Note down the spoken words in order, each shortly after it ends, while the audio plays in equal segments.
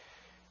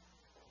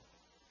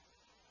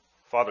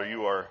Father,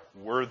 you are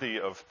worthy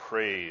of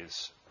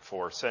praise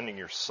for sending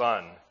your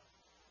Son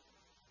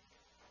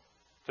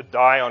to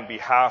die on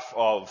behalf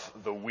of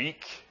the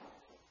weak,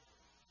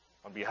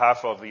 on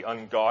behalf of the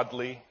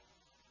ungodly,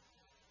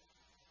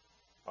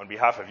 on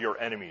behalf of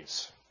your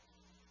enemies.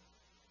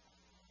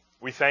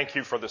 We thank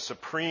you for the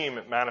supreme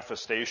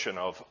manifestation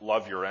of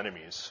love your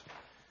enemies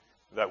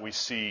that we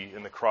see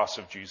in the cross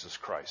of Jesus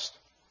Christ.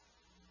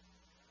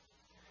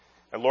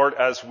 And Lord,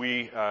 as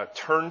we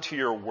turn to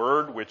your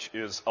word, which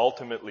is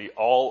ultimately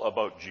all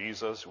about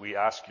Jesus, we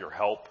ask your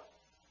help.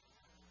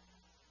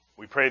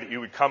 We pray that you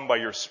would come by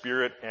your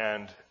Spirit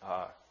and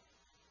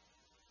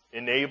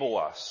enable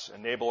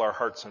our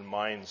hearts and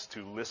minds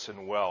to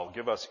listen well.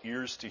 Give us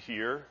ears to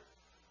hear.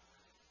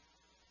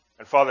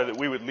 And Father, that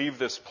we would leave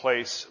this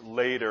place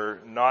later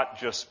not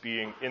just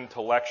being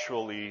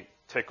intellectually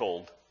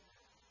tickled,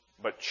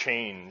 but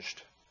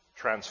changed,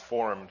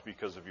 transformed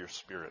because of your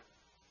Spirit.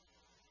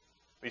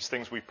 These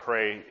things we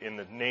pray in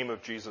the name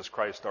of Jesus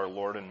Christ, our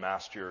Lord and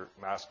Master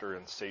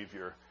and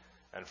Savior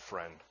and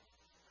friend.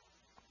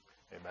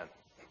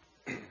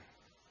 Amen.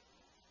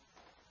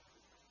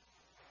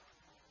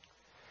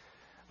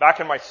 Back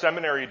in my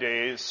seminary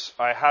days,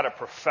 I had a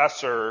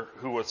professor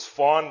who was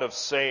fond of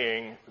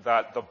saying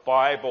that the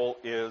Bible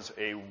is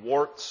a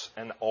warts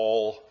and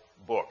all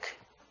book.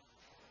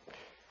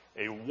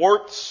 A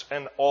warts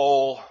and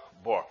all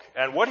book.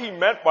 And what he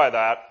meant by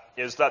that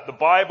is that the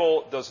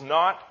Bible does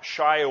not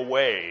shy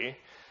away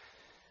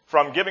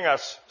from giving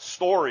us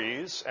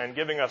stories and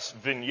giving us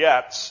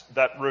vignettes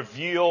that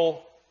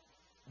reveal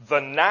the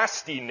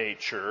nasty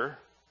nature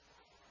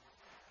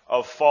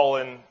of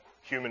fallen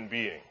human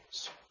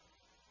beings.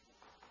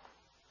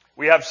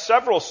 We have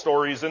several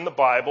stories in the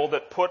Bible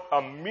that put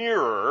a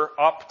mirror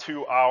up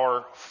to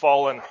our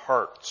fallen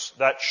hearts,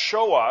 that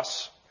show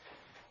us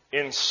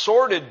in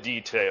sordid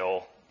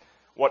detail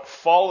what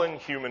fallen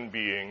human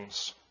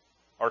beings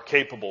are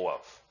capable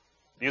of.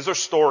 These are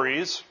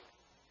stories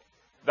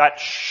that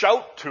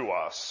shout to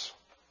us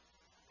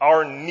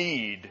our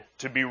need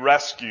to be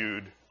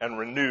rescued and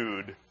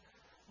renewed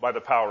by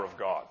the power of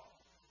God.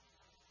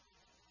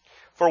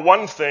 For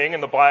one thing, in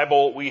the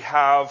Bible, we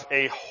have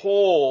a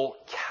whole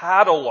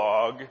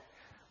catalog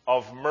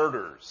of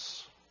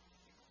murders.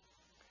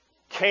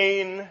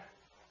 Cain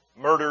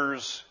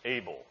murders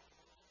Abel.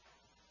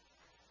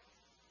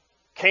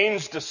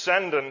 Cain's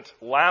descendant,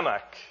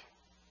 Lamech,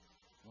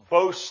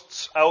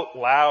 boasts out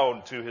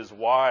loud to his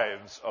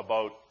wives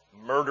about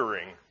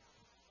murdering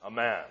a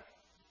man.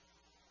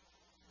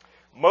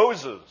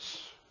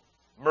 Moses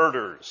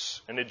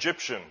murders an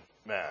Egyptian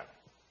man.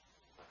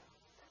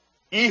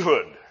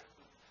 Ehud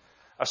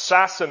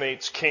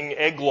assassinates King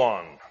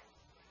Eglon.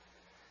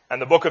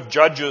 And the book of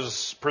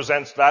Judges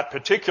presents that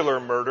particular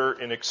murder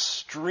in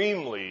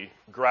extremely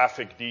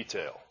graphic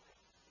detail.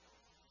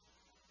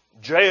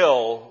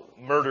 Jael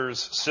murders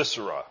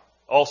Sisera,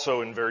 also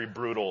in very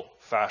brutal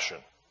fashion.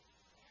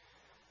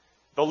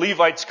 The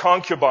Levite's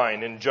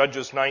concubine in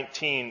Judges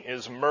 19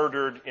 is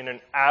murdered in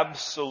an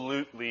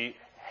absolutely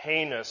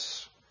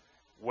heinous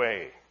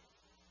way.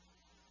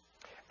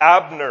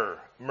 Abner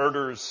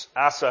murders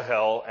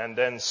Asahel, and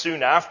then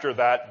soon after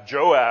that,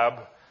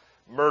 Joab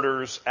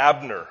murders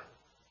Abner.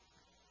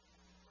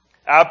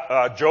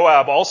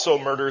 Joab also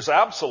murders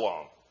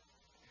Absalom,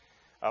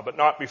 but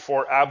not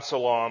before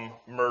Absalom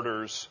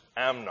murders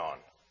Amnon.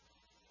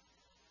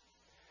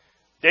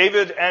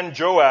 David and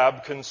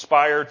Joab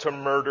conspire to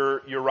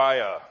murder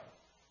Uriah.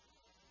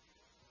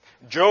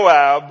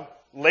 Joab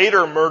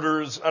later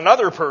murders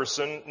another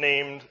person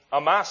named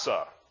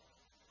Amasa.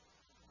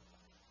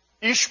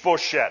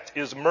 Ishbosheth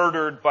is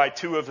murdered by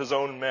two of his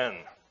own men.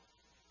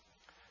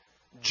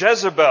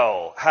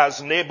 Jezebel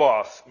has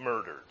Naboth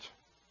murdered.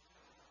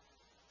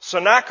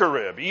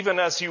 Sennacherib, even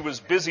as he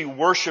was busy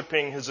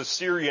worshiping his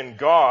Assyrian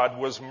god,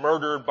 was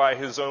murdered by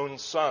his own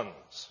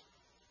sons.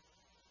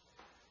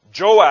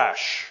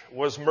 Joash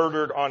was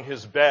murdered on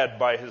his bed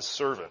by his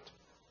servant.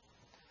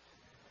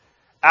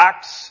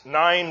 Acts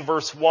 9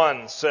 verse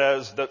 1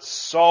 says that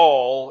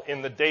Saul,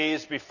 in the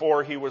days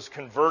before he was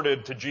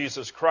converted to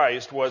Jesus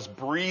Christ, was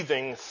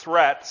breathing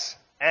threats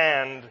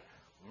and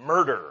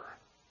murder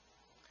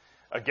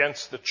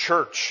against the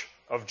church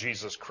of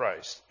Jesus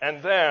Christ.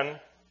 And then,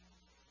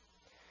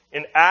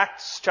 in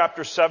Acts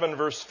chapter 7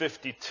 verse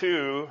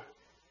 52,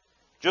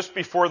 just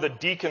before the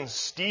deacon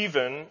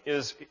Stephen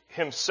is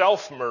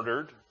himself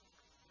murdered,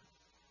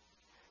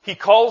 he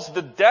calls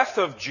the death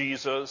of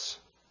Jesus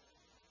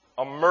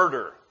a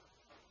murder.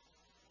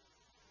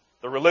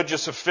 The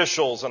religious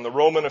officials and the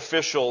Roman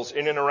officials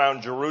in and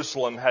around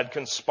Jerusalem had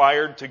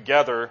conspired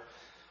together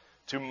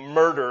to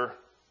murder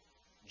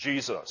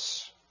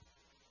Jesus.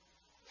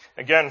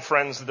 Again,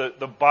 friends,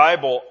 the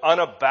Bible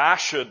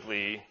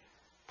unabashedly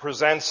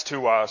presents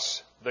to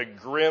us the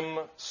grim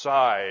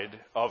side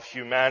of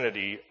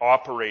humanity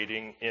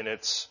operating in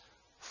its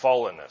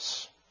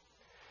fallenness.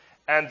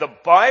 And the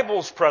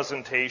Bible's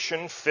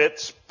presentation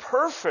fits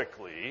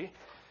perfectly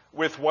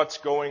with what's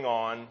going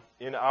on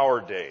in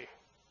our day.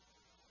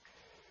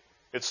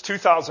 It's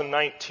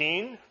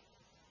 2019.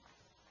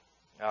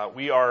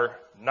 We are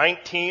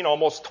 19,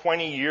 almost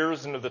 20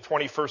 years into the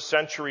 21st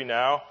century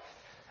now,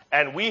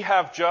 and we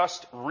have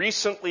just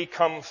recently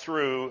come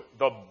through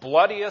the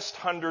bloodiest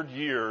 100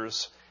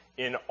 years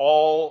in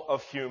all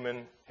of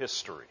human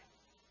history.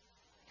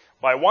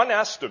 By one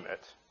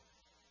estimate,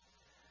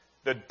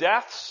 the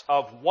deaths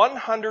of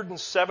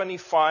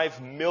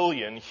 175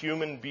 million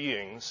human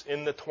beings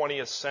in the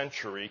 20th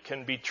century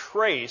can be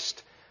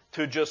traced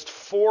to just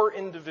 4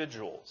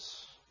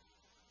 individuals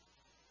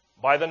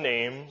by the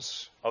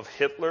names of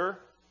Hitler,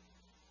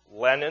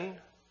 Lenin,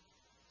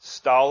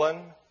 Stalin,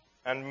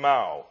 and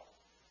Mao.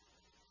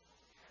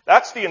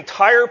 That's the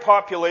entire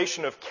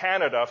population of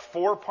Canada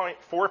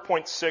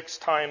 4.6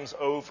 times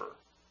over,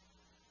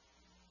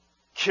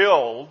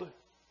 killed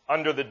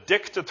under the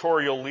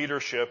dictatorial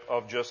leadership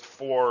of just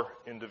 4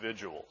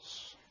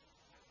 individuals.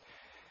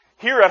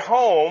 Here at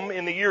home,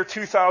 in the year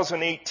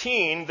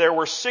 2018, there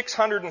were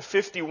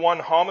 651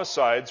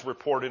 homicides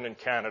reported in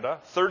Canada,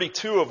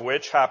 32 of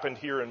which happened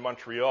here in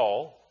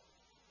Montreal.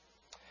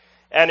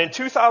 And in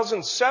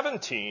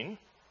 2017,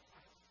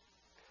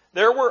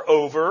 there were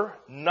over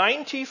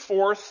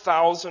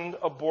 94,000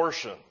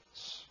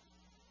 abortions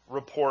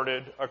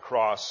reported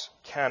across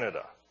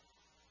Canada.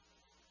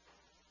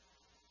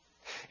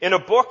 In a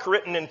book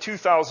written in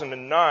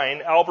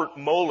 2009, Albert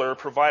Mohler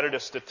provided a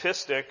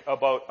statistic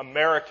about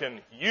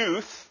American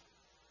youth,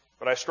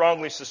 but I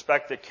strongly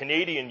suspect that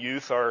Canadian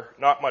youth are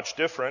not much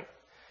different.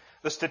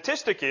 The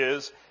statistic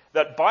is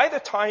that by the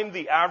time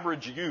the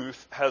average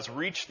youth has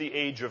reached the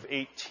age of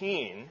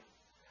 18,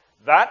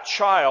 that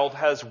child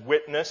has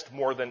witnessed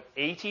more than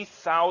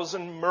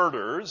 80,000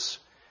 murders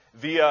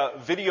via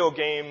video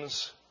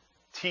games,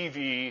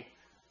 TV,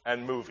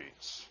 and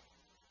movies.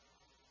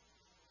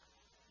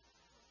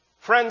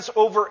 Friends,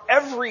 over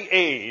every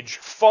age,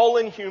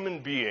 fallen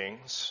human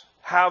beings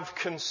have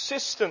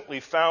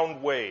consistently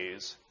found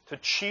ways to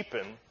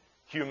cheapen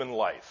human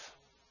life.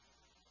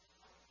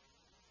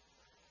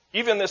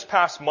 Even this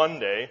past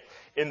Monday,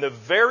 in the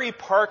very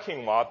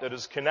parking lot that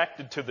is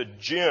connected to the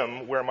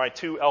gym where my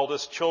 2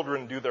 eldest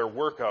children do their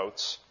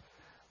workouts,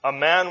 a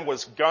man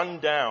was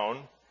gunned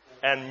down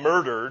and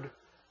murdered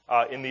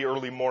in the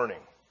early morning.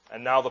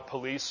 And now the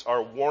police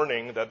are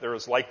warning that there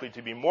is likely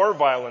to be more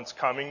violence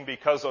coming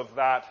because of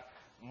that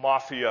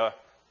mafia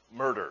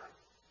murder.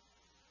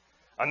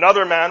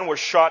 Another man was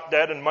shot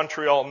dead in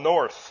Montreal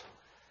North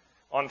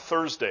on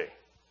Thursday.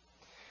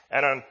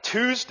 And on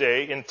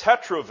Tuesday in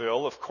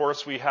Tetraville, of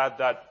course, we had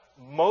that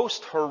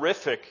most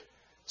horrific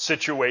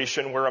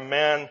situation where a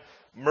man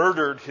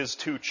murdered his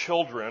 2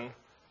 children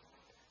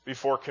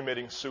before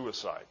committing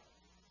suicide.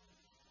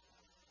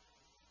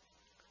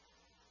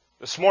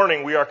 This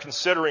morning we are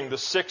considering the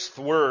 6th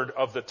word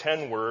of the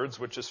 10 words,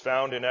 which is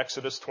found in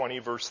Exodus 20,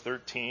 verse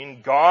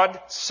 13. God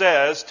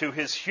says to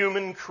his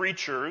human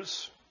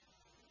creatures,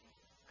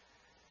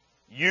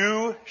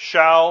 "You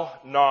shall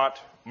not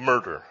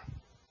murder."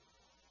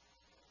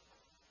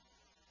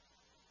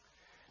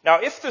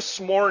 Now, if this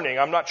morning,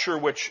 I'm not sure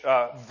which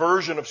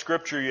version of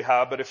Scripture you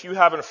have, but if you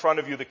have in front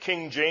of you the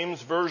King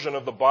James Version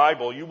of the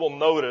Bible, you will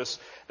notice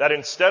that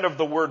instead of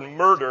the word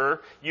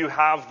murder, you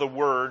have the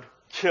word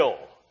kill.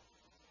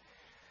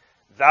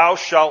 Thou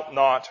shalt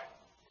not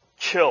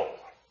kill.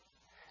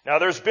 Now,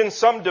 there's been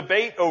some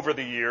debate over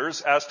the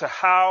years as to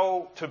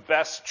how to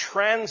best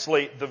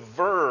translate the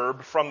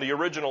verb from the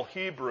original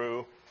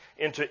Hebrew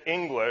into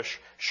English.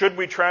 Should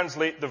we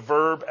translate the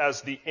verb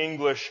as the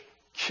English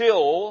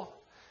kill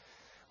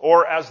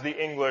or as the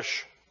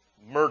English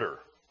murder?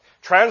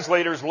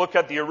 Translators look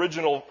at the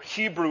original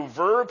Hebrew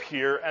verb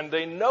here and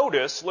they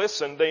notice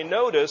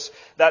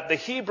that the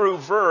Hebrew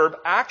verb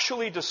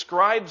actually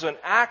describes an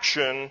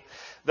action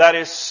that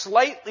is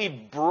slightly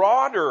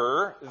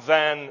broader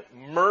than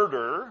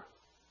murder,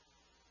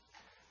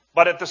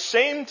 but at the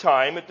same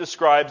time it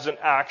describes an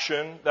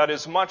action that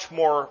is much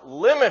more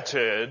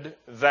limited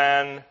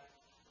than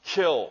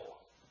kill.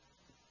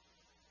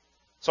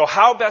 So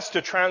how best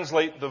to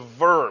translate the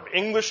verb?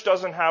 English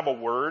doesn't have a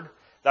word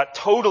that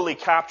totally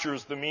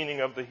captures the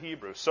meaning of the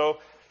Hebrew. So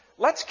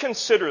let's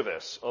consider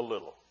this a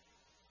little.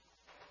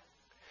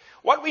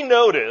 What we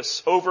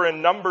notice over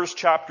in Numbers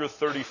chapter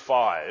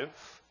 35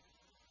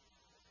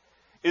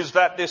 is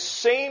that this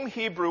same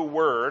Hebrew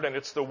word, and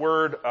it's the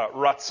word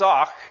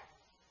ratzach,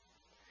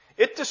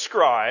 it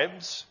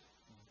describes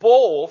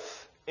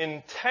both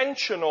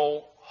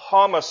intentional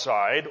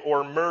homicide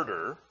or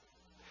murder,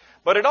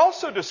 but it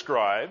also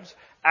describes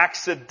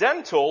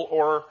accidental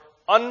or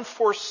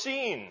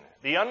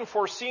the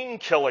unforeseen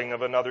killing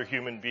of another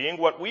human being,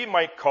 what we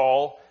might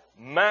call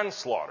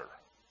manslaughter.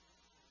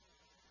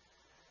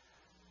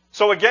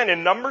 So again,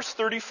 in Numbers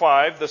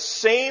 35, the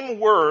same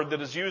word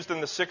that is used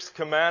in the 6th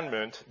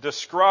commandment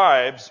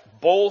describes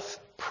both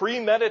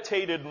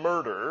premeditated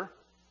murder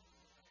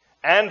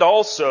and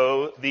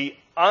also the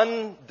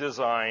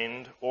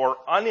undesigned or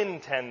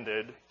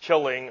unintended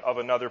killing of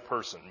another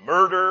person.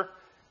 Murder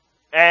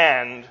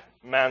and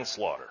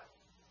manslaughter.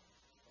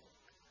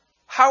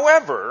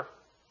 However,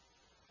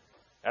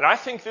 and I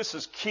think this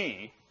is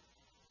key,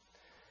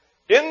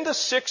 In the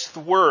sixth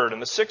word, in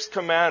the sixth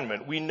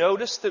commandment, we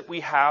notice that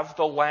we have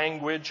the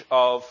language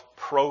of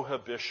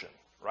prohibition,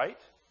 right?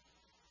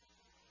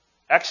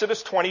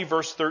 Exodus 20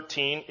 verse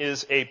 13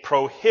 is a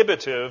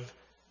prohibitive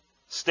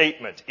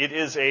statement. It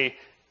is a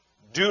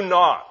do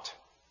not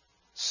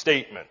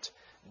statement.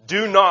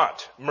 Do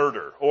not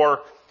murder,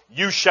 or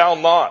you shall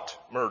not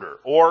murder,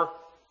 or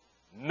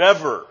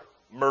never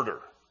murder.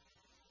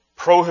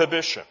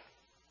 Prohibition.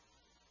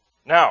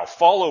 Now,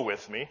 follow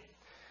with me.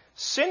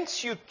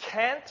 Since you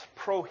can't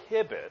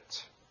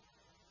prohibit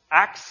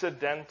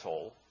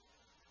accidental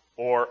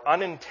or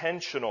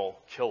unintentional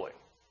killing.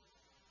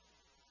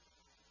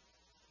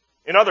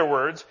 In other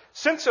words,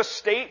 since a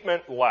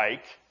statement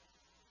like,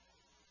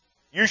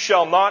 you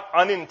shall not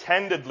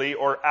unintendedly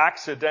or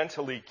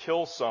accidentally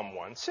kill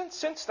someone,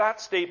 since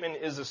that statement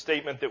is a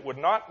statement that would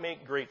not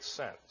make great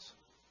sense,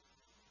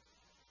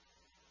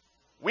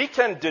 we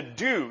can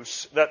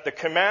deduce that the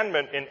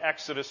commandment in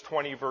Exodus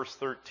 20 verse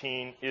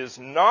 13 is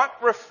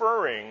not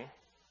referring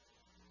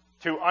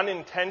to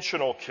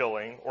unintentional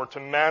killing or to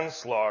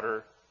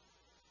manslaughter.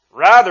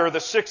 Rather, the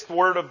sixth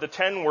word of the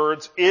 10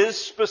 words is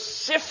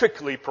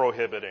specifically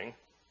prohibiting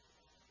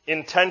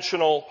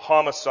intentional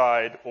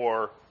homicide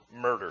or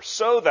murder.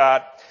 So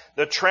that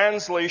the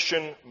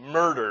translation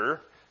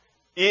murder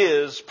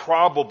is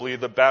probably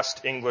the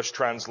best English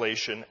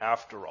translation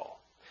after all.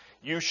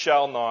 You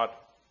shall not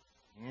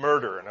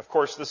murder. And of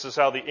course, this is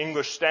how the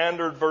English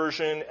Standard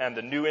Version and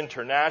the New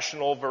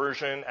International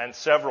Version and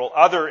several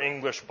other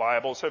English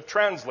Bibles have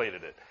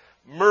translated it.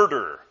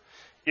 Murder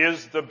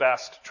is the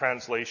best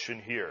translation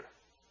here.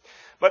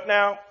 But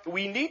now,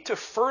 we need to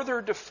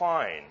further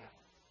define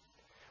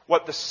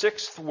what the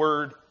sixth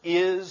word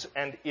is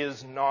and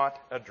is not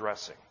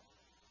addressing.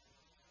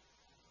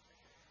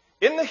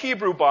 In the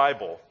Hebrew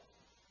Bible,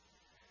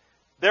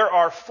 there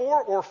are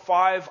 4 or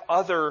 5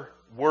 other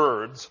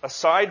words,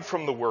 aside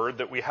from the word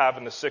that we have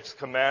in the sixth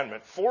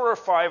commandment, 4 or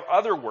 5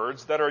 other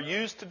words that are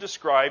used to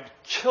describe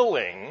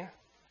killing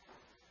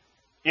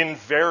in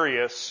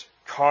various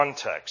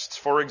contexts.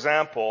 For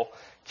example,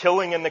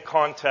 killing in the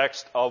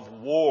context of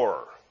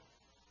war.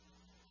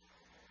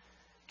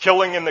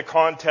 Killing in the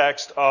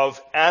context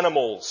of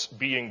animals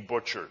being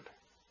butchered.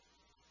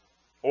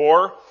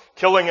 Or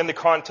killing in the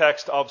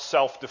context of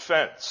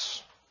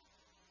self-defense.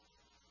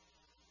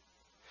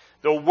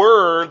 The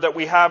word that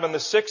we have in the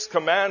sixth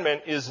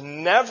commandment is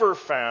never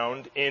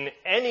found in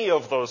any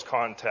of those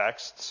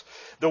contexts.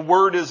 The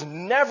word is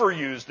never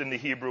used in the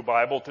Hebrew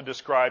Bible to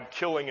describe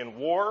killing in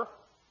war,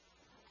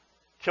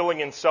 killing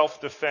in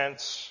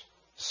self-defense,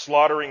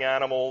 slaughtering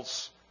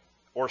animals,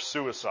 or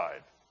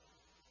suicide.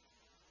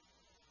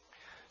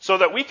 So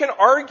that we can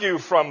argue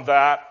from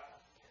that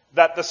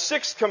the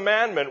sixth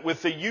commandment,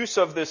 with the use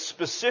of this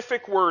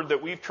specific word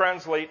that we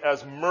translate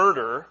as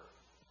murder,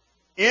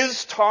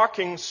 is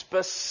talking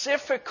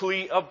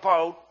specifically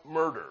about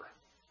murder.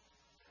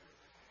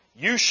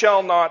 You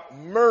shall not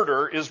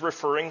murder is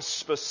referring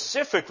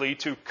specifically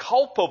to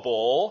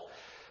culpable,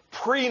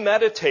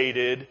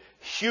 premeditated,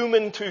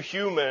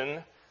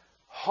 human-to-human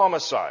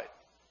homicide.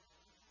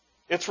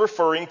 It's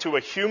referring to a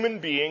human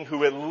being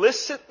who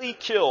illicitly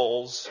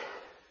kills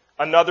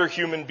another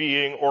human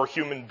being or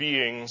human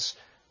beings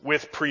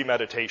with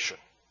premeditation.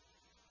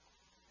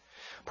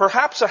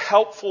 Perhaps a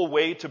helpful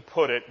way to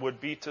put it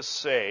would be to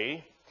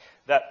say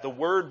that the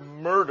word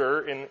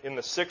murder in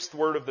the sixth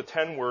word of the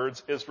 10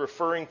 words is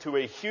referring to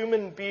a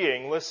human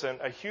being, listen,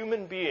 a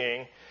human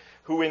being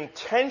who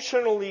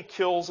intentionally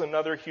kills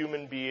another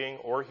human being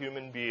or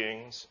human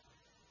beings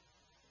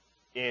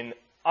in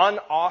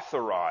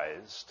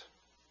unauthorized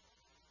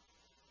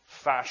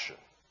fashion.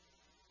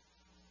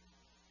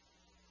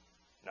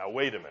 Now,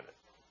 wait a minute.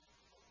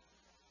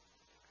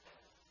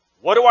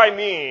 What do I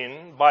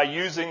mean by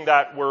using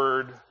that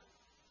word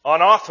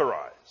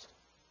unauthorized?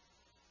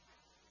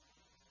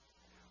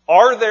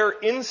 Are there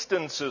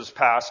instances,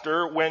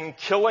 Pastor, when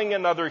killing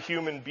another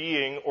human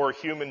being or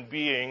human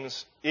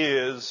beings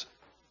is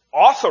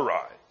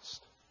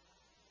authorized?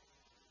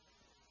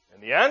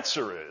 And the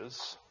answer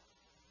is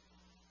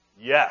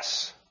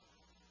yes.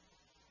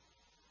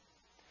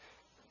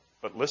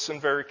 But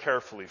listen very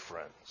carefully,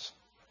 friends.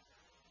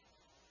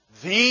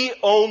 The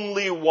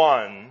only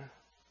one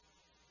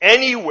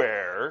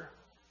anywhere,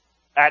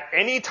 at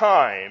any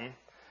time,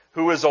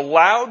 who is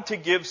allowed to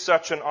give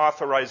such an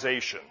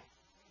authorization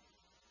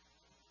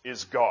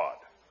is God.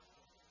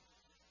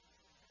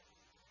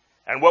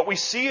 And what we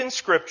see in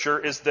Scripture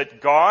is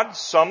that God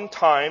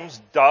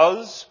sometimes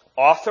does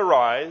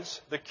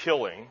authorize the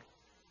killing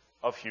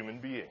of human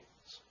beings.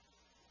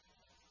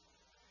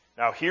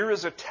 Now, here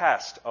is a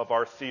test of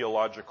our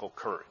theological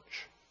courage.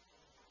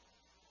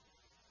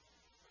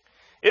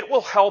 It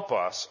will help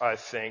us, I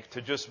think,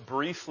 to just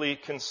briefly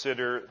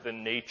consider the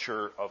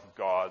nature of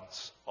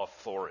God's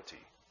authority.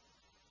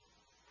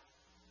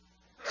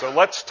 So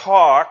let's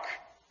talk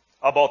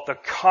about the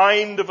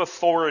kind of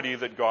authority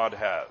that God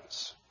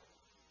has.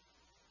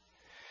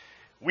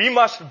 We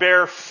must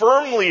bear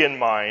firmly in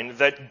mind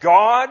that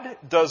God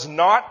does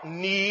not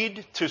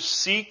need to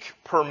seek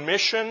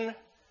permission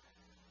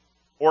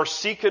or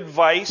seek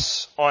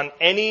advice on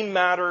any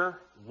matter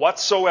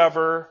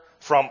whatsoever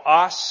from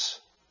us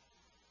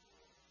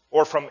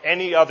or from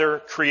any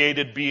other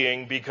created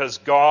being, because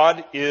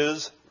God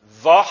is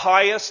the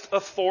highest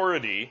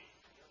authority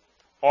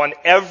on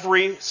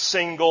every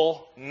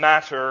single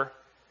matter.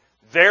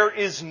 There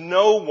is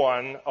no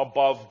one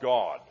above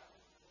God.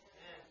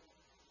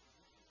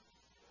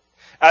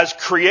 As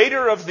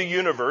creator of the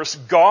universe,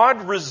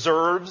 God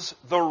reserves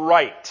the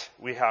right,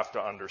 we have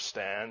to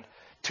understand,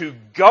 to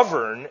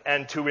govern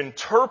and to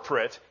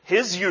interpret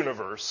His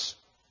universe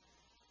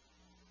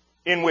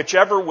in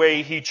whichever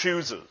way He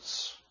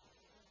chooses.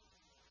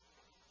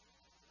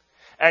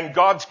 And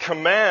God's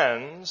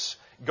commands,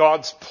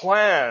 God's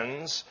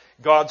plans,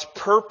 God's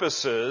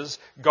purposes,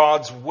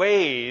 God's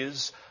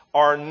ways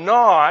are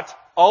not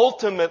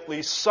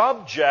ultimately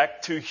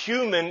subject to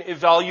human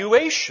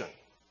evaluation.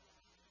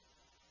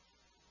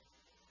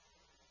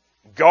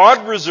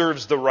 God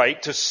reserves the right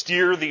to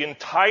steer the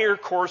entire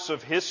course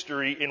of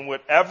history in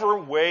whatever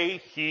way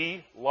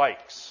He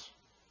likes.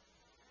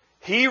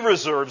 He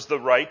reserves the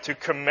right to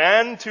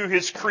command to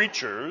His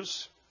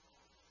creatures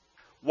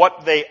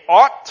what they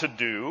ought to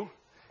do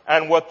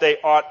and what they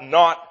ought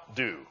not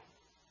do.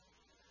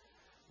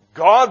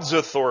 God's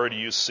authority,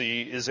 you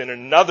see, is in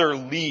another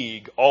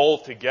league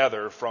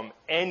altogether from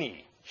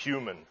any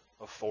human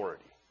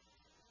authority.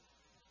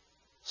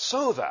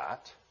 So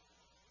that,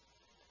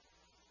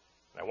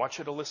 I want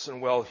you to listen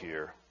well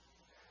here,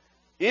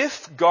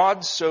 if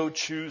God so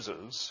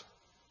chooses,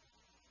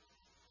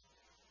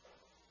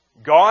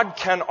 God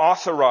can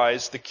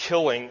authorize the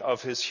killing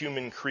of His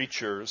human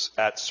creatures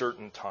at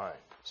certain times.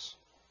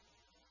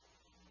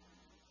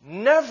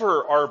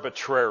 Never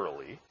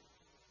arbitrarily,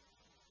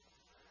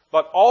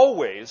 but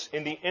always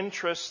in the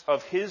interest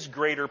of His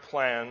greater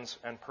plans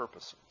and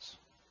purposes.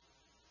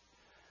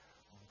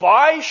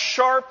 By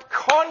sharp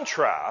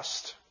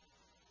contrast,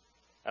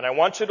 and I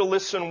want you to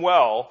listen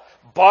well,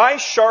 by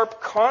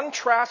sharp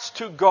contrast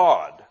to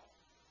God,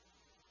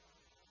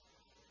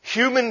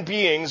 human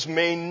beings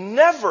may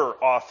never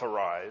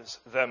authorize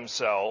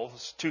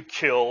themselves to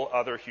kill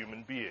other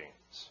human beings.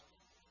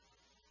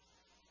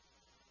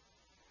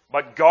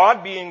 But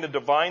God, being the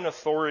divine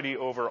authority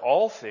over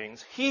all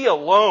things, He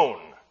alone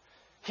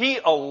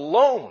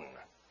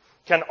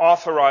can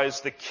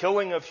authorize the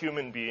killing of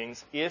human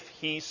beings if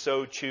He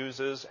so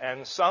chooses,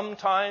 and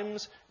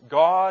sometimes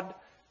God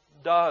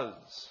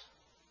does.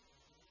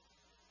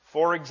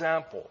 For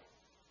example,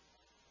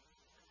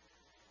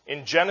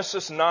 in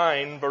Genesis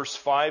 9, verse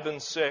 5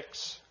 and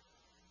 6,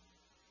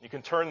 you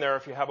can turn there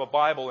if you have a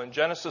Bible. In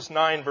Genesis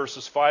 9,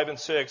 verses 5 and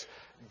 6,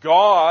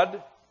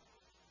 God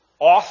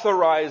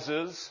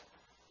authorizes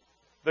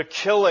the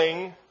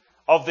killing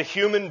of the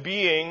human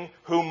being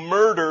who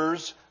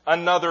murders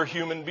another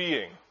human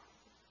being.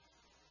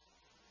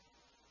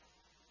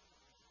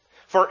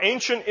 For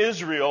ancient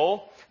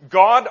Israel,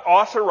 God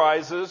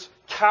authorizes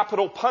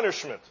capital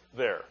punishment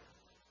there.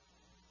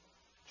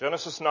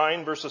 Genesis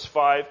 9, verses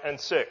 5 and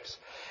 6.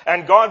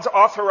 And God's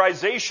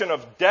authorization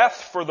of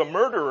death for the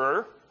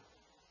murderer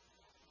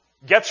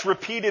gets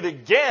repeated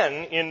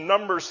again in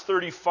Numbers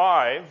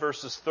 35,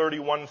 verses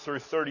 31 through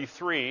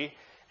 33,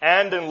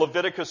 and in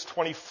Leviticus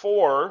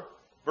 24,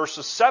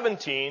 verses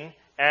 17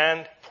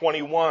 and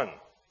 21.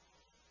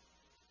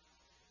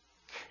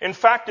 In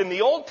fact, in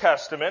the Old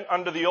Testament,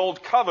 under the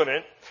Old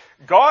Covenant,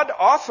 God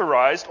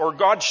authorized, or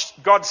God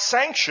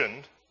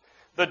sanctioned,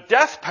 the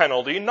death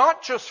penalty,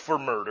 not just for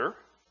murder,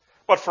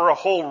 but for a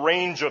whole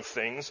range of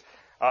things.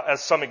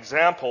 As some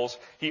examples,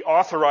 He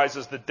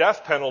authorizes the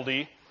death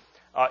penalty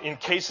in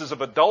cases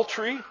of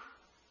adultery,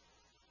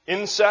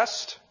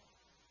 incest,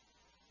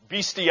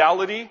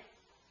 bestiality,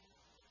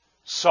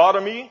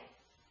 sodomy,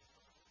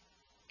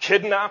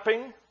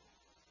 kidnapping,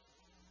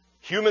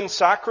 human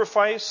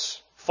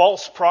sacrifice,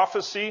 false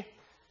prophecy,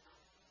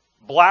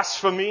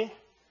 blasphemy,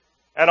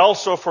 and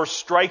also for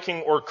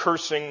striking or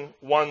cursing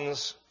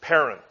one's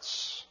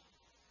parents,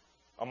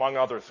 among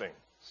other things.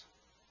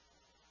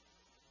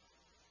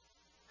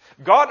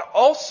 God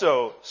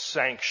also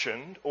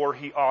sanctioned, or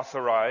He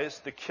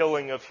authorized, the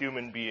killing of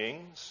human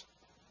beings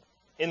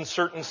in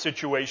certain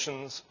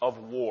situations of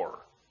war.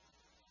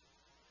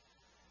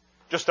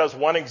 Just as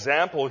one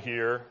example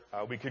here,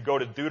 we could go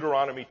to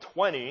Deuteronomy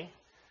 20,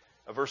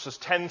 verses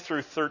 10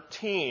 through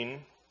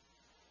 13,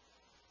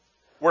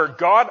 where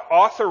God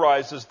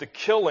authorizes the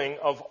killing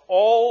of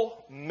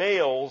all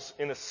males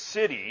in a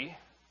city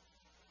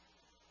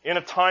in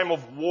a time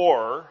of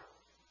war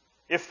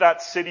if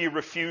that city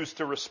refused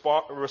to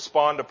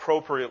respond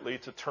appropriately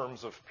to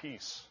terms of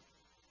peace.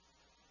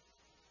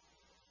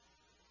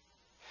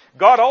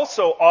 God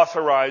also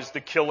authorized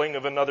the killing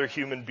of another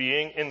human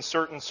being in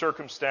certain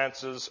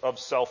circumstances of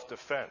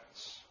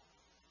self-defense.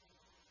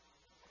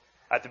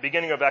 At the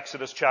beginning of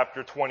Exodus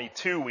chapter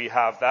 22, we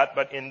have that.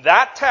 But in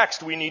that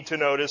text, we need to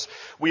notice,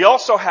 we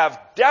also have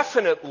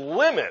definite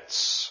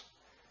limits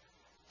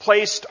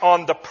placed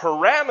on the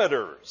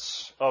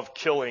parameters of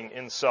killing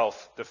in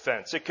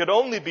self-defense. It could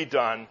only be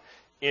done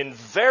in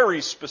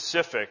very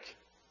specific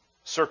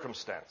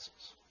circumstances.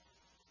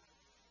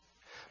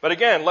 But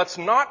again, let's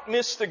not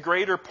miss the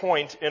greater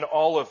point in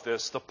all of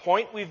this. The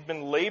point we've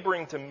been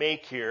laboring to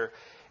make here,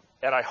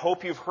 and I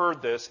hope you've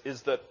heard this,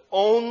 is that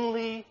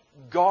only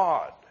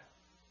God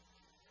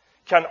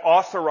can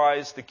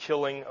authorize the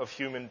killing of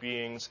human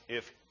beings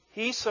if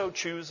He so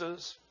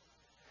chooses,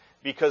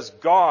 because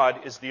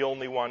God is the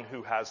only one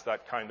who has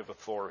that kind of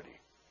authority.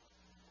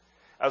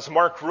 As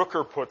Mark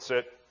Rooker puts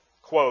it,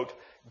 quote,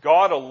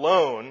 God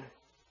alone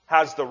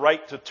has the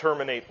right to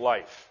terminate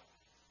life.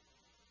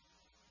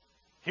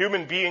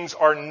 Human beings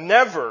are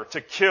never to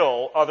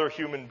kill other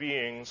human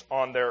beings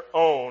on their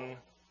own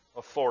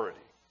authority.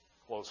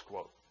 Close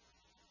quote.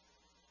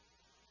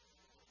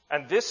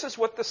 And this is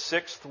what the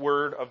sixth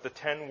word of the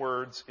 10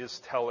 words is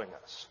telling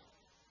us.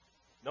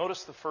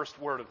 Notice the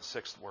first word of the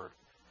sixth word.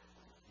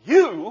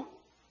 You,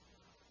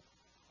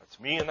 that's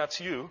me and that's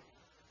you,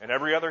 and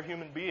every other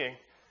human being,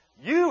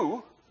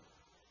 you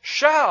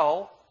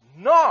shall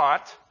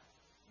not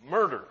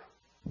murder.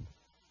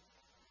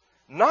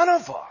 None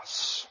of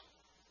us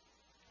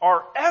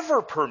are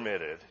ever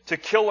permitted to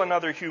kill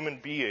another human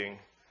being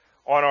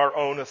on our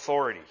own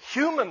authority.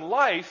 Human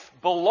life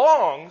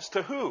belongs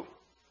to who?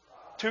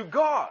 To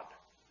God.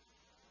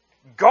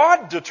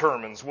 God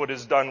determines what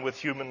is done with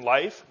human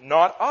life,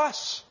 not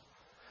us.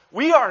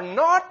 We are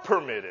not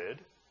permitted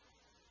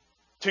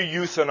to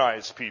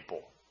euthanize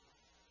people.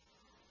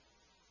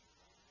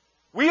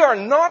 We are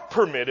not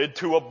permitted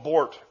to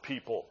abort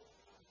people.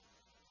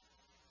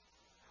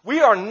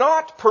 We are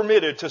not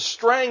permitted to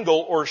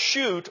strangle or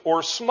shoot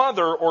or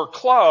smother or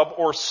club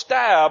or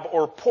stab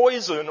or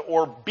poison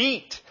or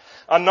beat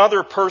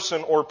another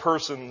person or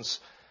persons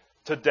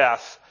to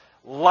death.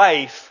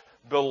 Life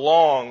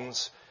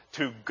belongs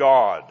to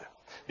God.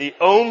 The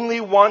only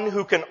one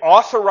who can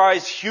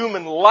authorize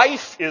human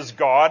life is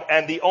God,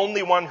 and the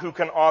only one who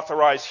can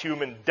authorize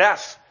human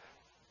death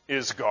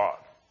is God.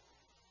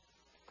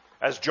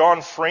 As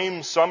John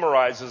Frame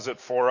summarizes it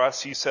for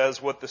us, he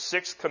says what the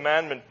sixth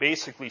commandment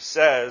basically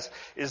says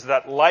is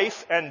that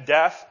life and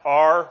death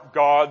are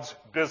God's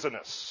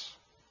business.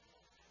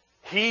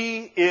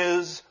 He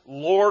is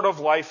Lord of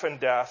life and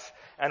death,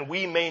 and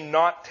we may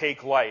not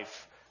take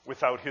life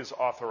without His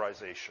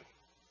authorization.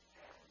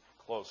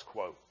 Close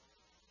quote.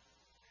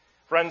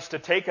 Friends, to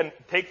take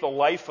the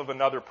life of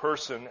another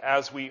person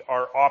as we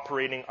are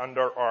operating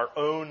under our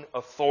own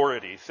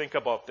authority, think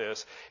about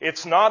this.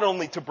 It's not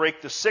only to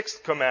break the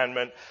sixth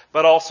commandment,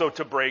 but also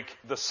to break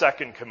the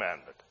second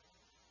commandment.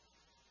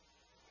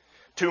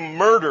 To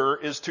murder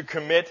is to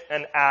commit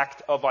an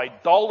act of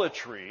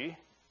idolatry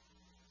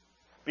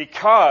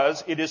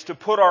because it is to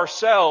put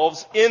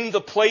ourselves in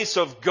the place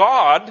of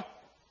God,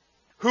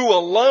 who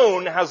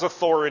alone has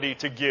authority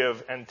to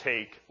give and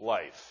take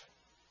life.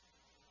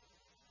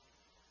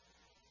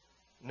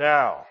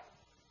 Now,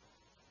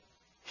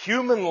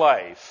 human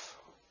life,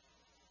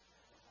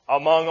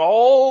 among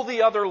all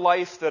the other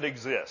life that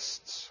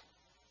exists.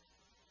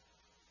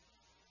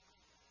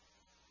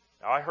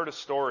 Now, I heard a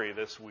story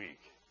this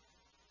week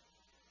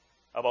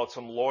about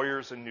some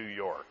lawyers in New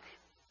York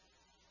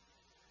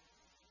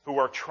who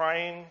are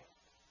trying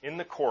in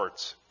the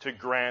courts to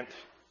grant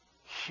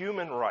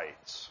human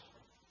rights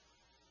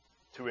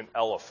to an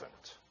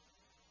elephant.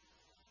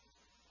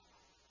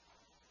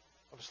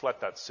 I'll just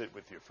let that sit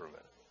with you for a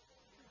minute.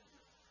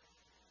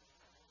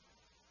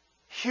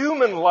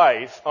 Human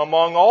life,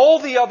 among all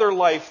the other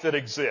life that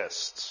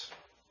exists,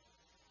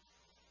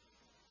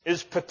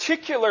 is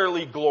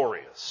particularly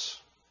glorious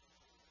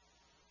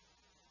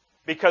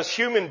because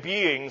human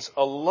beings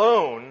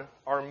alone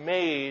are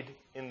made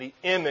in the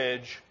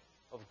image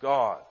of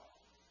God.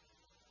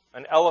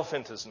 An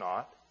elephant is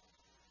not.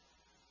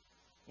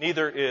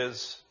 Neither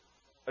is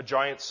a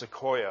giant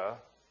sequoia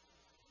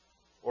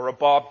or a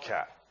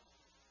bobcat.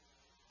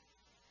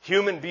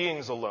 Human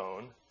beings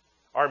alone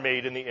are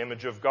made in the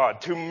image of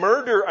God. To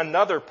murder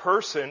another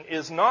person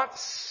is not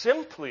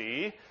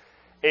simply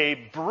a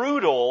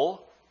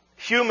brutal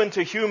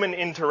human-to-human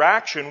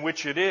interaction,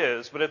 which it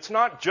is, but it's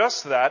not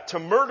just that. To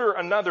murder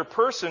another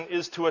person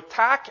is to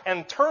attack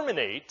and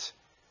terminate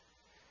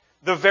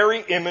the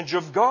very image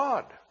of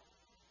God.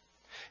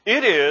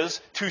 It is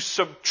to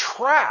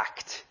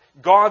subtract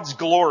God's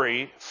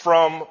glory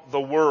from the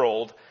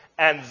world,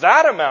 and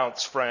that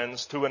amounts,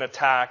 friends, to an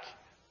attack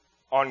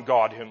on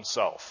God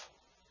Himself.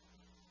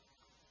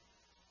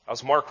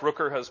 As Mark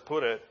Rooker has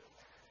put it,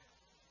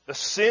 the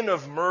sin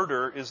of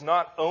murder is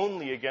not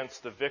only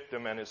against the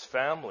victim and his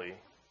family,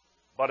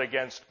 but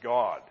against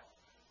God,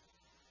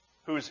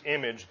 whose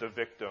image the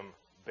victim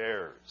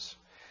bears.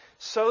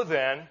 So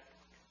then,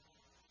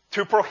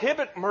 to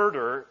prohibit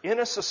murder in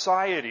a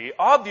society,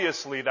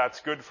 obviously that's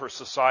good for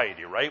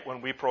society, right?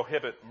 When we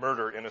prohibit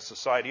murder in a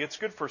society, it's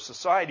good for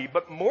society.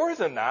 But more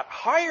than that,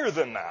 higher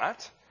than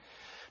that,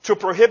 to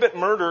prohibit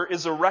murder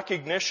is a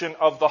recognition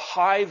of the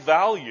high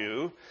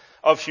value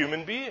of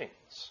human beings.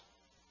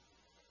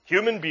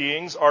 Human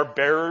beings are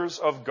bearers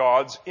of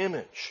God's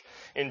image.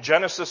 In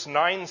Genesis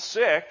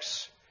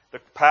 9:6, the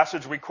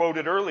passage we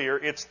quoted earlier,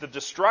 it's the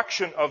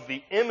destruction of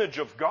the image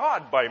of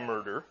God by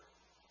murder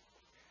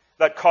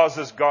that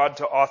causes God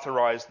to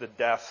authorize the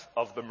death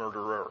of the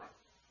murderer.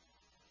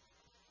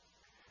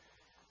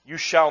 You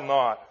shall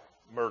not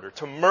murder.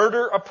 To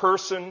murder a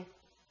person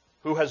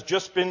who has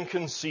just been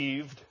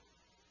conceived,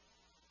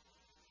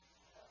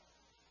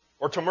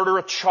 or to murder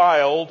a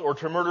child, or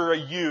to murder a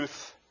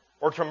youth,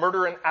 or to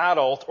murder an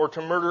adult, or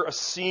to murder a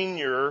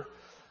senior,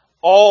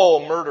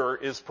 all murder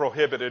is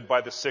prohibited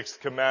by the sixth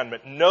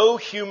commandment. No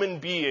human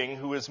being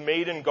who is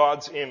made in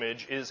God's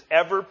image is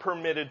ever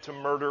permitted to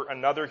murder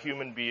another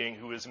human being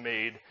who is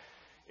made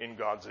in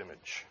God's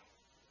image.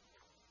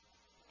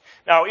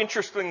 Now,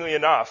 interestingly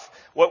enough,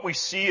 what we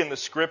see in the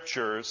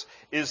scriptures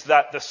is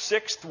that the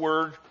sixth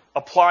word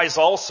applies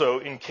also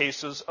in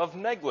cases of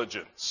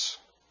negligence.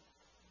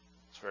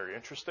 It's very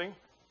interesting.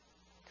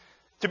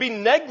 To be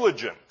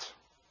negligent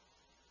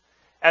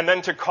and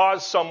then to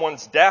cause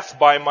someone's death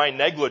by my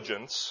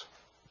negligence,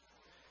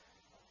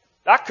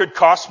 that could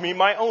cost me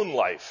my own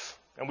life.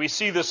 And we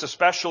see this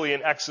especially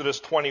in Exodus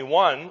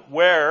 21,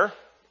 where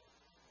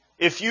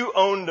if you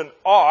owned an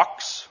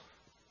ox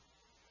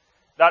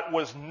that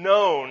was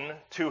known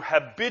to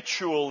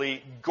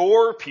habitually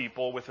gore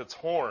people with its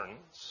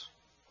horns,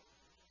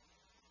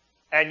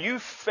 and you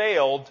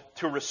failed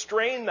to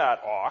restrain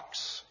that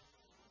ox,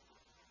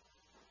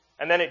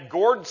 and then it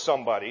gored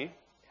somebody,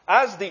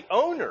 as the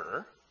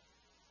owner,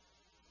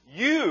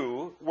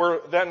 you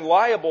were then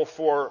liable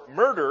for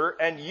murder,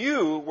 and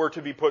you were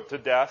to be put to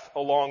death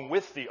along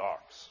with the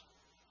ox.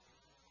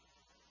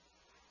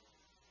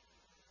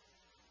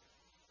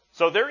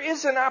 So there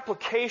is an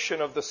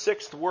application of the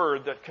sixth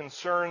word that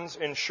concerns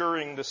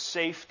ensuring the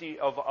safety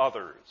of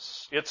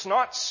others. It's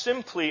not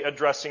simply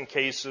addressing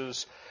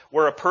cases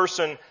where a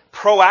person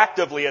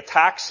proactively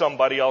attacks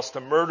somebody else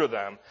to murder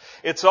them.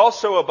 It's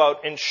also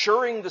about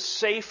ensuring the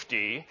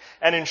safety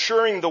and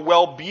ensuring the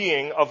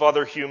well-being of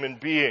other human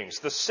beings.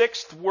 The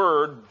sixth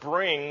word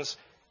brings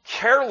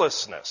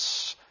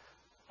carelessness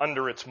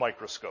under its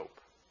microscope.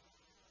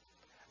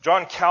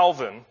 John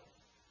Calvin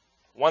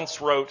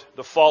once wrote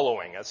the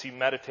following as he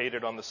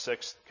meditated on the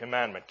sixth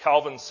commandment.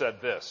 Calvin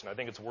said this, and I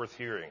think it's worth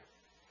hearing.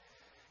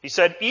 He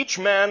said, "Each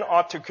man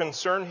ought to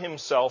concern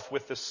himself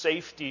with the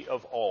safety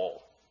of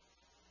all.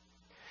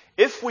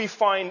 If we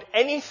find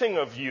anything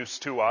of use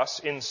to us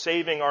in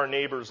saving our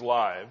neighbors'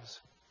 lives,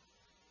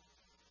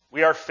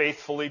 we are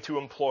faithfully to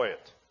employ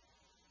it.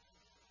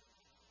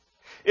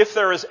 If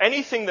there is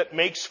anything that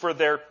makes for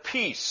their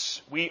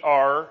peace, we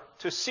are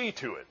to see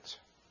to it.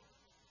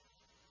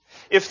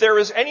 If there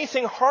is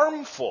anything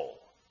harmful,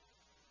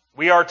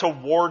 we are to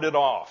ward it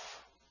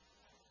off.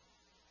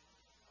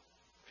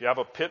 If you have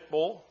a pit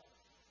bull,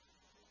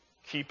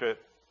 keep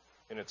it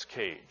in its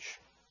cage.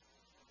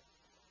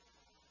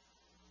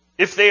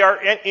 If they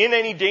are in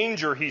any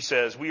danger," he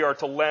says, "we are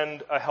to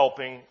lend a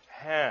helping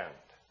hand."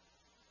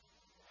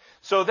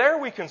 So there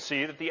we can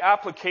see that the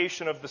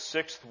application of the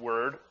sixth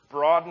word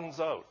broadens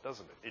out,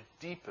 doesn't it? It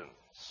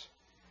deepens.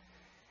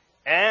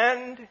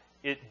 And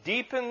it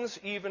deepens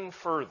even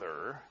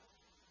further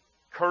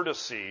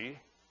courtesy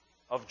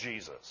of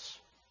Jesus.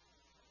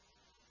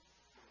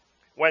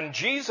 When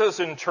Jesus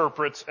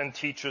interprets and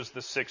teaches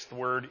the sixth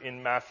word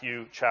in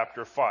Matthew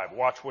chapter 5,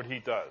 watch what he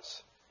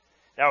does.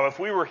 Now, if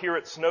we were here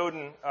at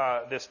Snowdon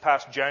this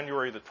past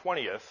January the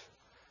 20th,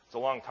 it's a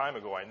long time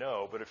ago, I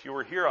know, but if you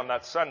were here on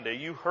that Sunday,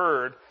 you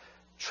heard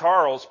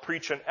Charles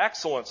preach an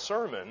excellent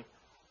sermon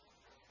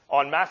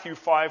on Matthew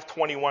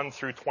 5:21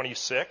 through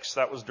 26.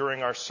 That was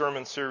during our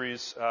sermon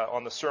series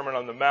on the Sermon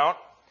on the Mount.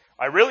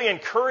 I really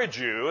encourage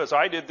you, as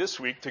I did this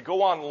week, to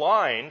go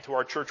online to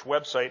our church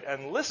website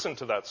and listen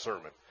to that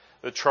sermon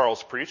that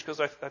Charles preached, because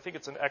I think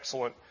it's an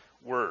excellent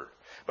word.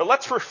 But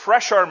let's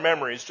refresh our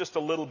memories just a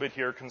little bit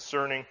here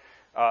concerning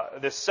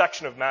this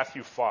section of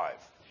Matthew 5.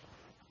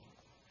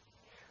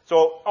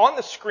 So on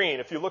the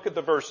screen, if you look at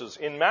the verses,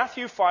 in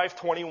Matthew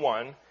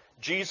 5:21,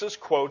 Jesus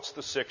quotes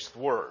the sixth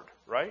word,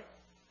 right?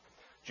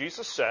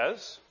 Jesus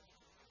says,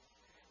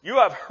 "You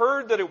have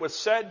heard that it was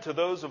said to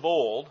those of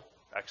old,"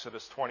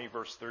 Exodus 20,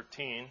 verse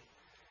 13,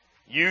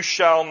 "You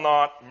shall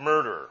not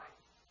murder,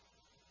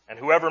 and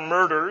whoever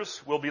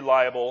murders will be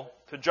liable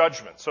to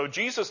judgment." So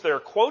Jesus there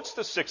quotes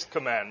the sixth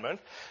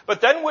commandment, but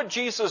then what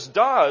Jesus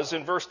does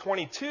in verse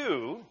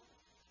 22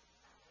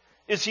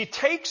 is he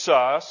takes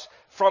us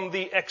from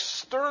the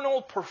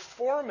external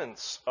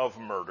performance of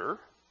murder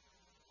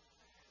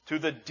to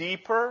the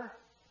deeper,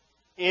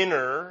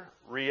 inner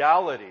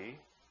reality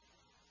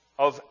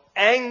of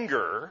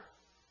anger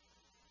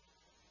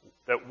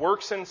that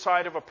works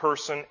inside of a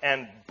person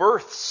and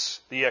births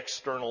the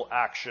external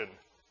action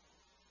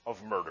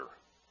of murder.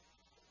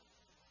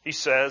 He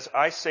says,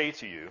 "I say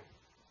to you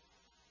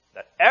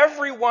that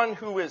everyone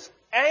who is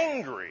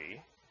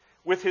angry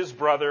with his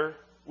brother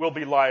will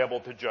be liable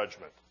to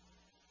judgment.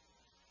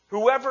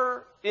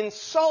 Whoever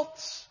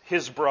insults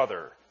his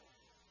brother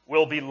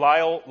will be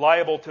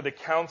liable to the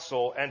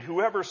council, and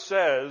whoever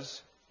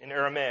says, in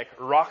Aramaic,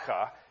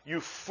 racha,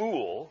 you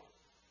fool,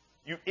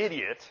 you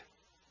idiot,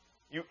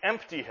 you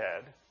empty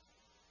head,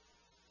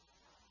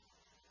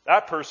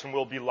 that person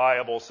will be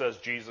liable, says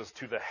Jesus,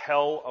 to the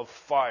hell of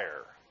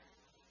fire."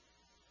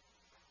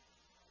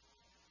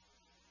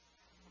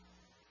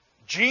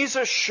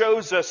 Jesus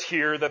shows us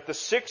here that the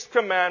sixth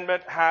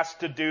commandment has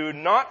to do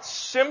not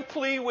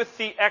simply with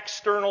the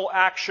external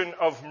action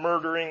of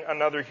murdering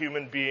another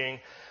human being,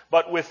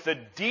 but with the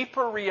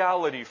deeper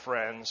reality,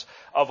 friends,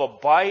 of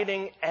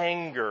abiding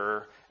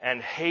anger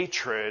and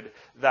hatred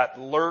that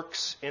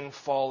lurks in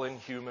fallen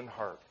human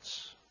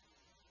hearts.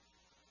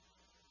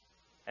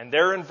 And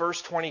there in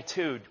verse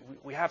 22,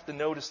 we have to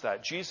notice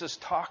that. Jesus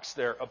talks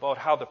there about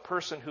how the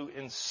person who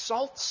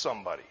insults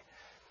somebody,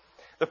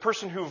 the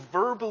person who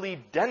verbally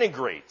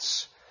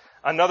denigrates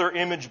another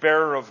image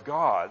bearer of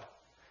God,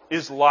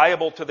 is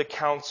liable to the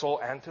council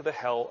and to the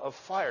hell of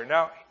fire.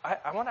 Now,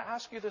 I want to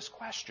ask you this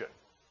question.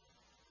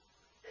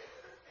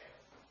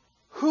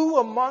 Who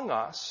among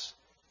us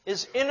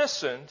is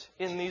innocent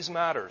in these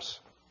matters?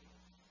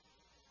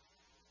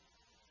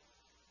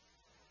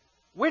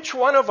 Which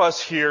one of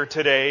us here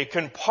today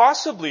can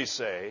possibly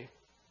say,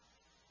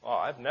 "Oh,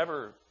 I've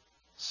never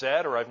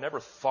said or I've never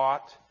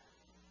thought,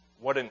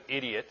 what an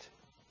idiot,"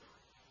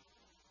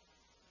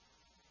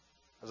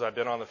 as I've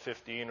been on the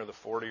 15 or the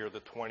 40 or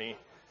the 20,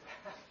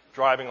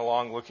 driving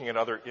along looking at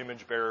other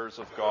image bearers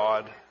of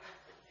God?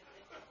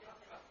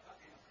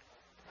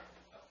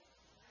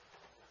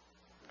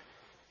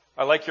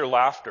 I like your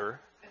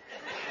laughter.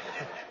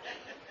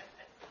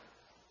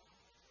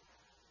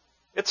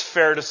 It's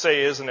fair to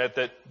say, isn't it,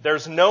 that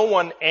there's no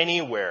one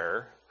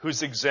anywhere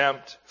who's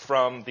exempt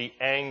from the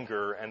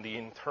anger and the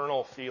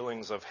internal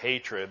feelings of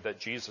hatred that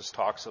Jesus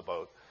talks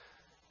about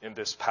in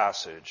this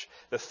passage.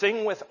 The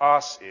thing with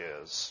us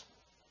is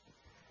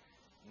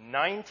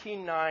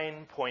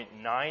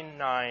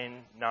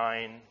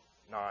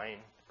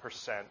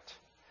 99.9999%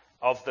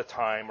 of the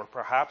time, or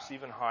perhaps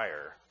even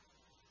higher,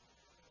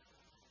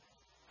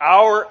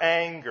 our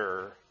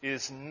anger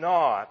is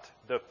not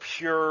the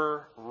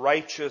pure,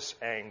 righteous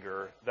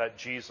anger that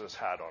Jesus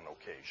had on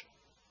occasion.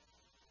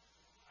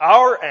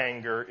 Our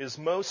anger is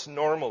most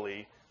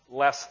normally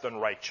less than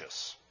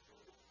righteous.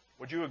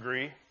 Would you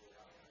agree?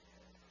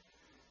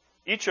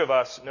 Each of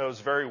us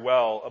knows very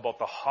well about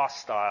the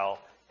hostile,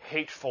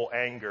 hateful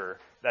anger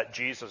that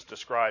Jesus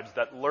describes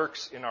that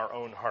lurks in our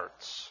own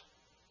hearts.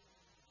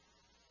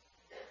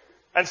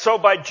 And so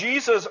by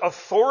Jesus'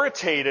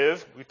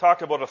 authoritative, we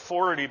talked about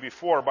authority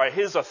before, by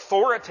his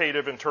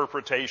authoritative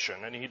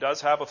interpretation, and he does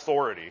have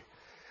authority,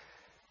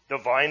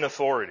 divine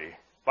authority,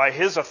 by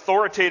his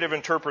authoritative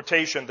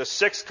interpretation, the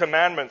sixth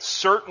commandment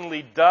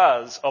certainly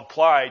does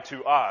apply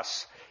to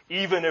us,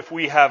 even if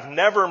we have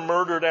never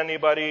murdered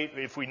anybody,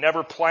 if we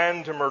never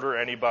plan to murder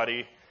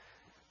anybody,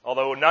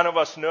 although none of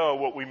us know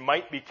what we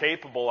might be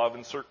capable of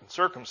in certain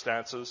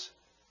circumstances.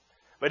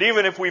 But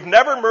even if we've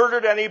never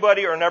murdered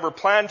anybody or never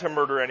planned to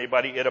murder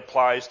anybody, it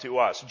applies to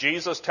us.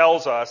 Jesus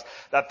tells us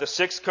that the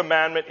sixth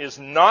commandment is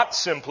not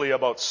simply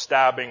about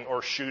stabbing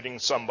or shooting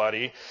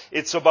somebody.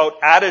 It's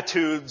about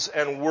attitudes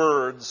and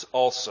words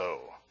also.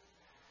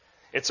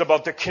 It's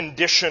about the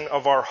condition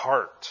of our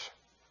heart.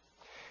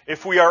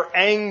 If we are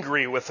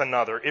angry with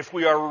another, if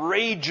we are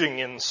raging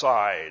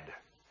inside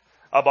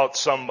about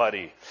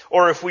somebody,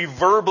 or if we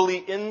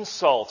verbally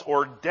insult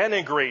or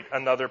denigrate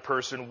another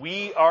person,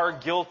 we are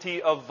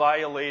guilty of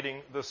violating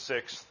the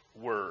sixth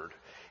word.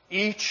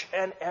 Each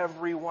and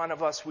every one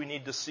of us we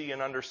need to see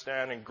and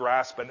understand and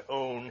grasp and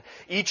own.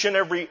 Each and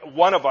every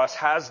one of us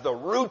has the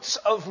roots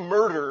of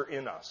murder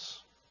in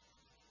us.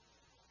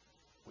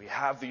 We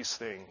have these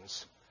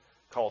things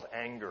called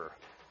anger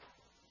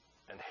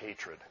and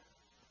hatred.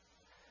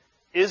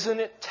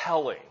 Isn't it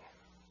telling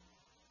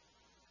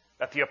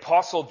that the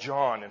Apostle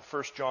John in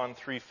 1 John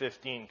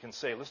 3:15 can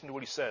say, listen to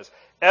what he says,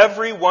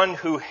 everyone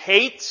who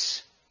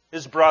hates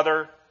his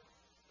brother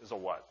is a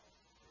what?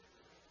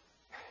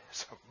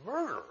 Is a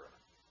murderer.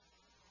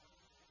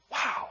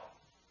 Wow.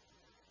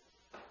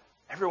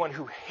 Everyone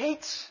who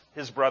hates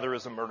his brother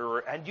is a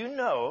murderer, and you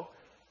know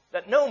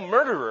that no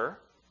murderer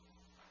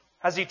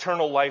has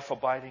eternal life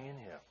abiding in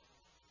him.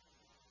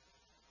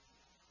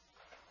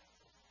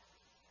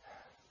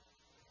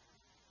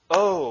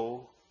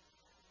 Oh,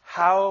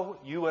 how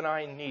you and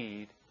I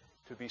need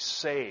to be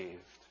saved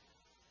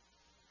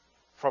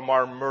from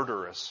our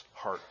murderous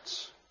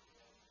hearts.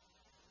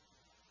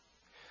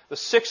 The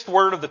sixth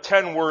word of the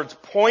 10 words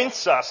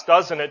points us,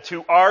 doesn't it,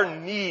 to our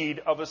need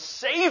of a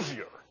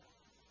Savior.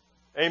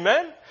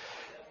 Amen?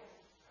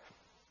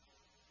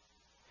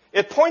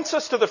 It points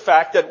us to the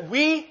fact that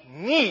we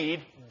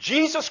need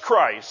Jesus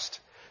Christ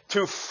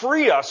to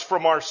free us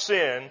from our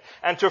sin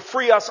and to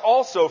free us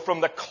also from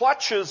the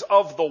clutches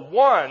of the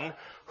one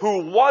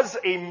who was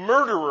a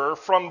murderer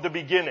from the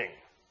beginning,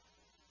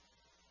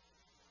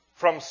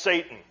 from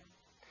Satan,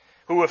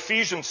 who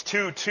Ephesians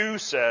 2:2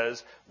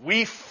 says,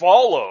 we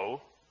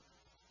follow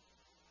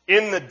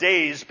in the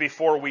days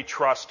before we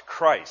trust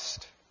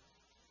Christ.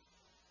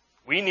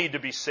 We need to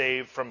be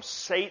saved from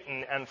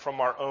Satan and from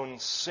our own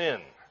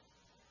sin.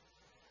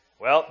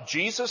 Well,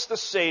 Jesus the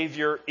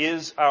Savior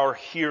is our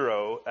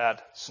hero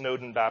at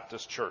Snowdon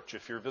Baptist Church.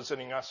 If you're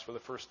visiting us for the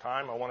first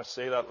time, I want to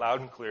say that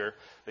loud and clear.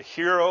 The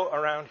hero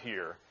around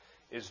here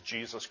is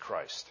Jesus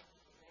Christ.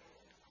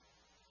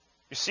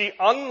 You see,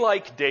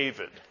 unlike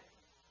David,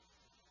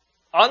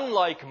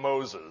 unlike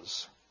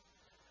Moses,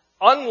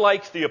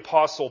 unlike the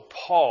Apostle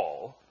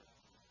Paul,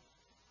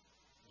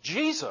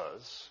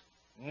 Jesus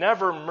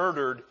never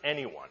murdered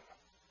anyone.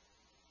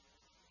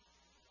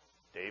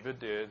 David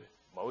did,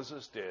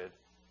 Moses did,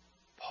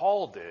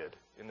 Paul did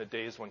in the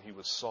days when he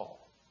was Saul.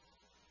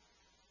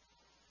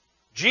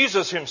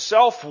 Jesus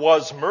himself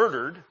was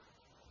murdered,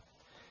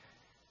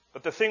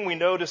 but the thing we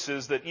notice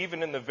is that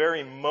even in the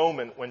very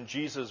moment when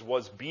Jesus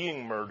was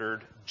being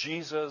murdered,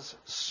 Jesus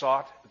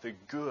sought the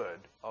good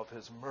of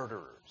his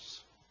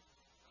murderers.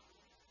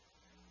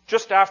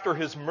 Just after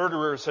his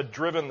murderers had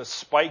driven the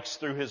spikes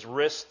through his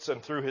wrists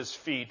and through his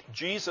feet,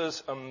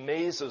 Jesus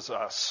amazes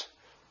us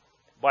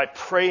by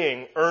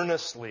praying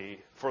earnestly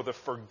for the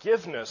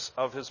forgiveness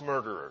of his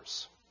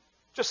murderers.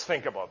 Just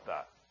think about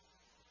that.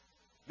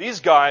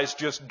 These guys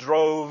just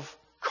drove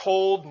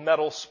cold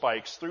metal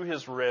spikes through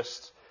his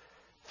wrists,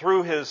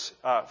 through his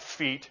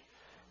feet.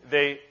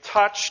 They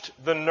touched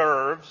the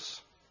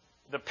nerves.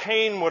 The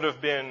pain would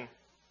have been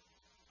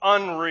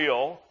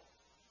unreal.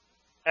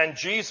 And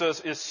Jesus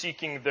is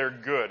seeking their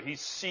good.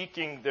 He's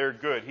seeking their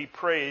good. He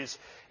prays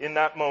in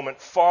that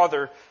moment,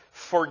 Father,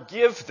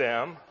 forgive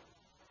them,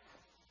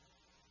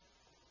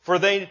 for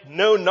they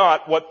know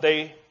not what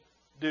they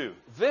do.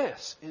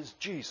 This is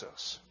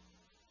Jesus.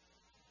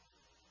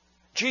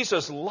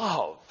 Jesus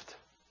loved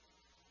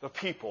the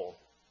people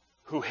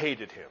who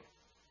hated him.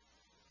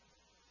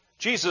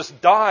 Jesus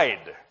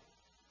died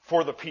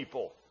for the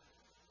people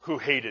who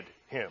hated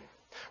him.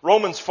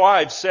 Romans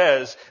 5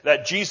 says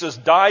that Jesus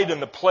died in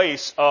the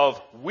place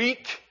of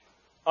weak,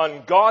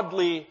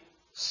 ungodly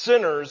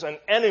sinners and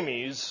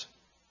enemies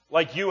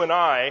like you and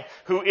I,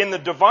 who in the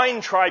divine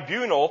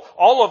tribunal,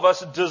 all of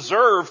us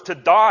deserve to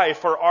die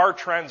for our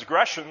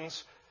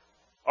transgressions,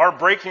 our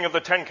breaking of the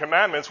Ten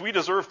Commandments. We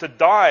deserve to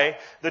die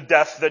the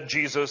death that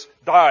Jesus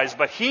dies.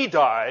 But he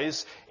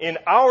dies in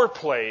our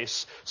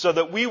place so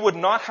that we would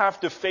not have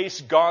to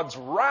face God's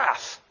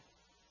wrath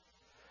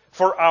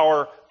for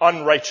our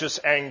unrighteous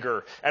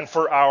anger and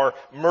for our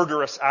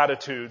murderous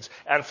attitudes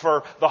and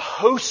for the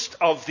host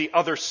of the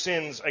other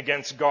sins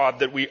against God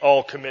that we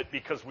all commit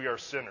because we are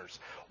sinners.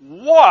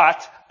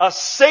 What a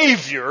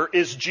Savior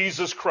is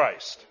Jesus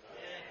Christ.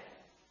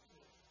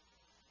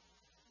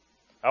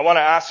 I want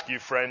to ask you,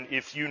 friend,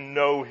 if you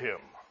know him.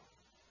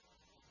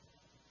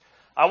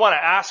 I want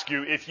to ask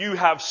you if you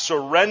have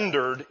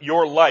surrendered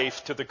your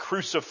life to the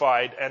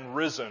crucified and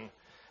risen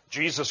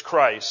Jesus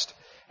Christ,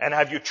 and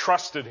have you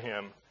trusted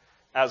him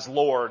as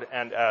Lord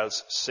and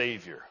as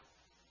Savior.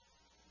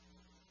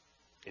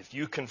 If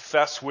you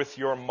confess with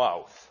your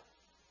mouth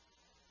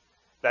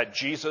that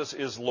Jesus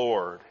is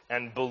Lord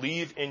and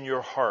believe in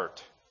your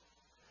heart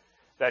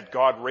that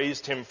God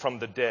raised him from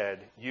the dead,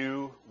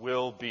 you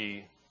will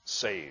be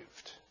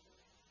saved.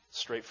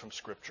 Straight from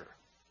Scripture.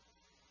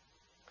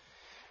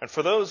 And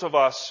for those of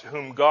us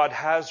whom God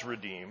has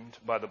redeemed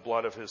by the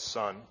blood of his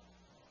Son,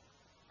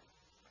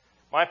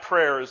 my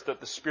prayer is that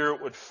the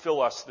Spirit would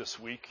fill us this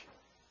week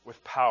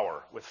with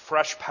power, with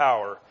fresh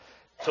power,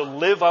 to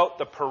live out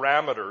the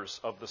parameters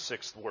of the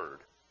sixth word.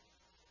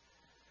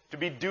 To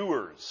be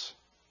doers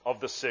of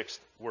the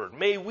sixth word.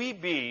 May we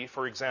be,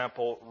 for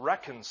example,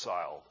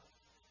 reconciled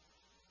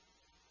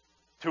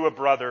to a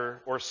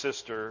brother or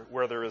sister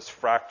where there is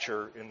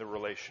fracture in the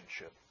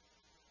relationship.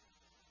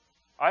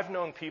 I've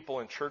known people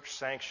in church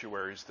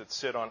sanctuaries that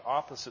sit on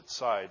opposite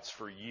sides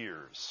for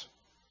years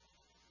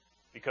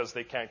because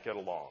they can't get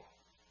along.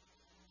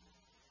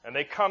 And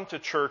they come to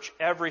church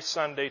every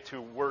Sunday to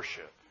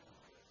worship,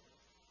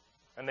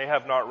 and they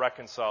have not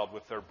reconciled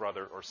with their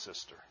brother or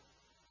sister.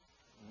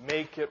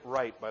 Make it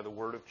right by the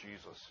word of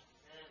Jesus.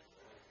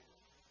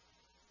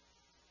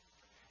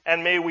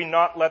 And may we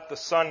not let the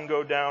sun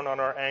go down on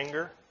our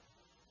anger.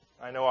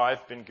 I know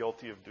I've been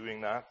guilty of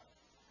doing that.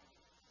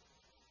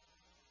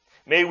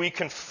 May we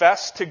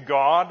confess to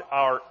God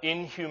our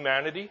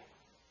inhumanity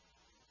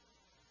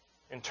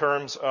in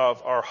terms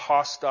of our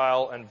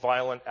hostile and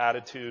violent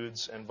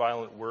attitudes and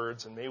violent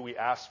words, and may we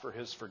ask for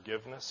his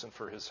forgiveness and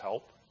for his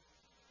help.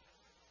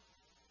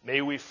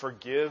 May we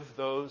forgive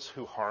those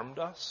who harmed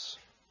us.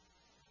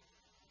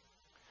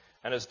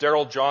 And as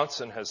Darrell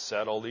Johnson has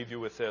said, I'll leave you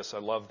with this. I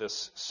love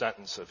this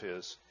sentence of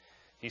his.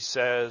 He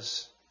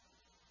says,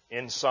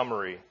 in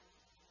summary,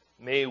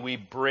 may we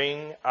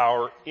bring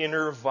our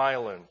inner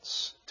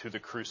violence to the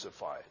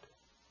crucified.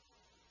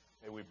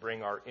 May we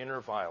bring our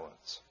inner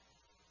violence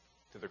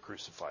to the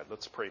crucified.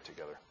 Let's pray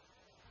together.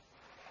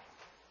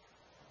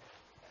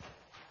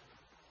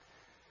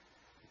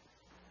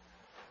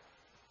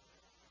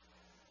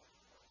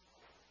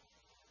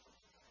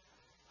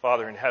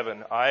 Father in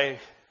heaven, I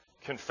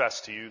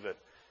confess to you that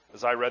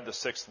as I read the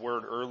sixth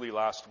word early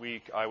last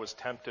week, I was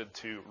tempted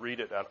to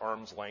read it at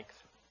arm's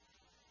length,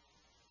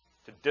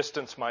 to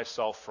distance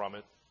myself from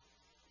it,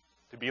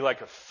 to be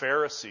like a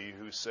Pharisee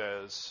who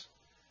says,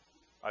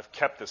 I've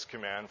kept this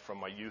command from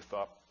my youth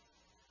up.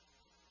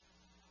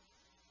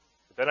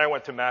 Then I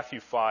went to Matthew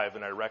 5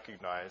 and I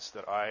recognized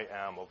that I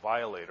am a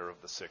violator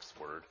of the sixth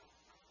word,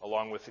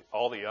 along with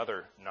all the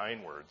other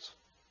 9 words,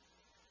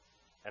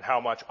 and how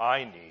much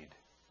I need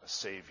a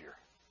Savior.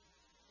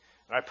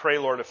 And I pray,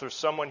 Lord, if there's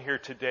someone here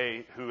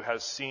today who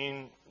has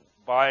seen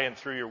by and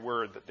through your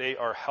word that they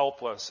are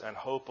helpless and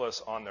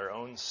hopeless on their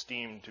own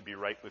steam to be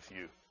right with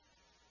you,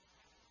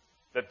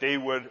 that they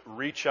would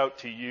reach out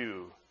to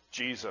you,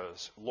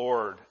 Jesus,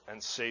 Lord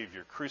and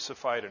Savior,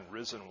 crucified and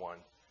risen one,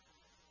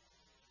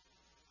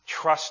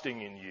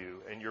 trusting in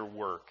you and your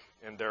work,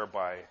 and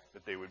thereby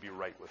that they would be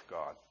right with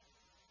God.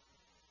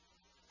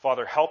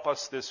 Father, help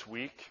us this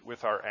week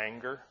with our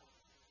anger.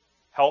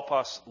 Help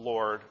us,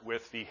 Lord,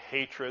 with the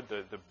hatred,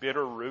 the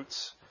bitter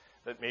roots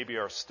that maybe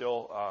are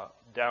still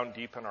down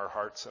deep in our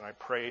hearts. And I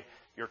pray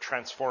your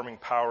transforming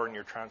power and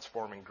your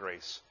transforming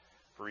grace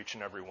for each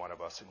and every one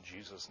of us. In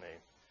Jesus' name,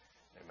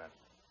 amen.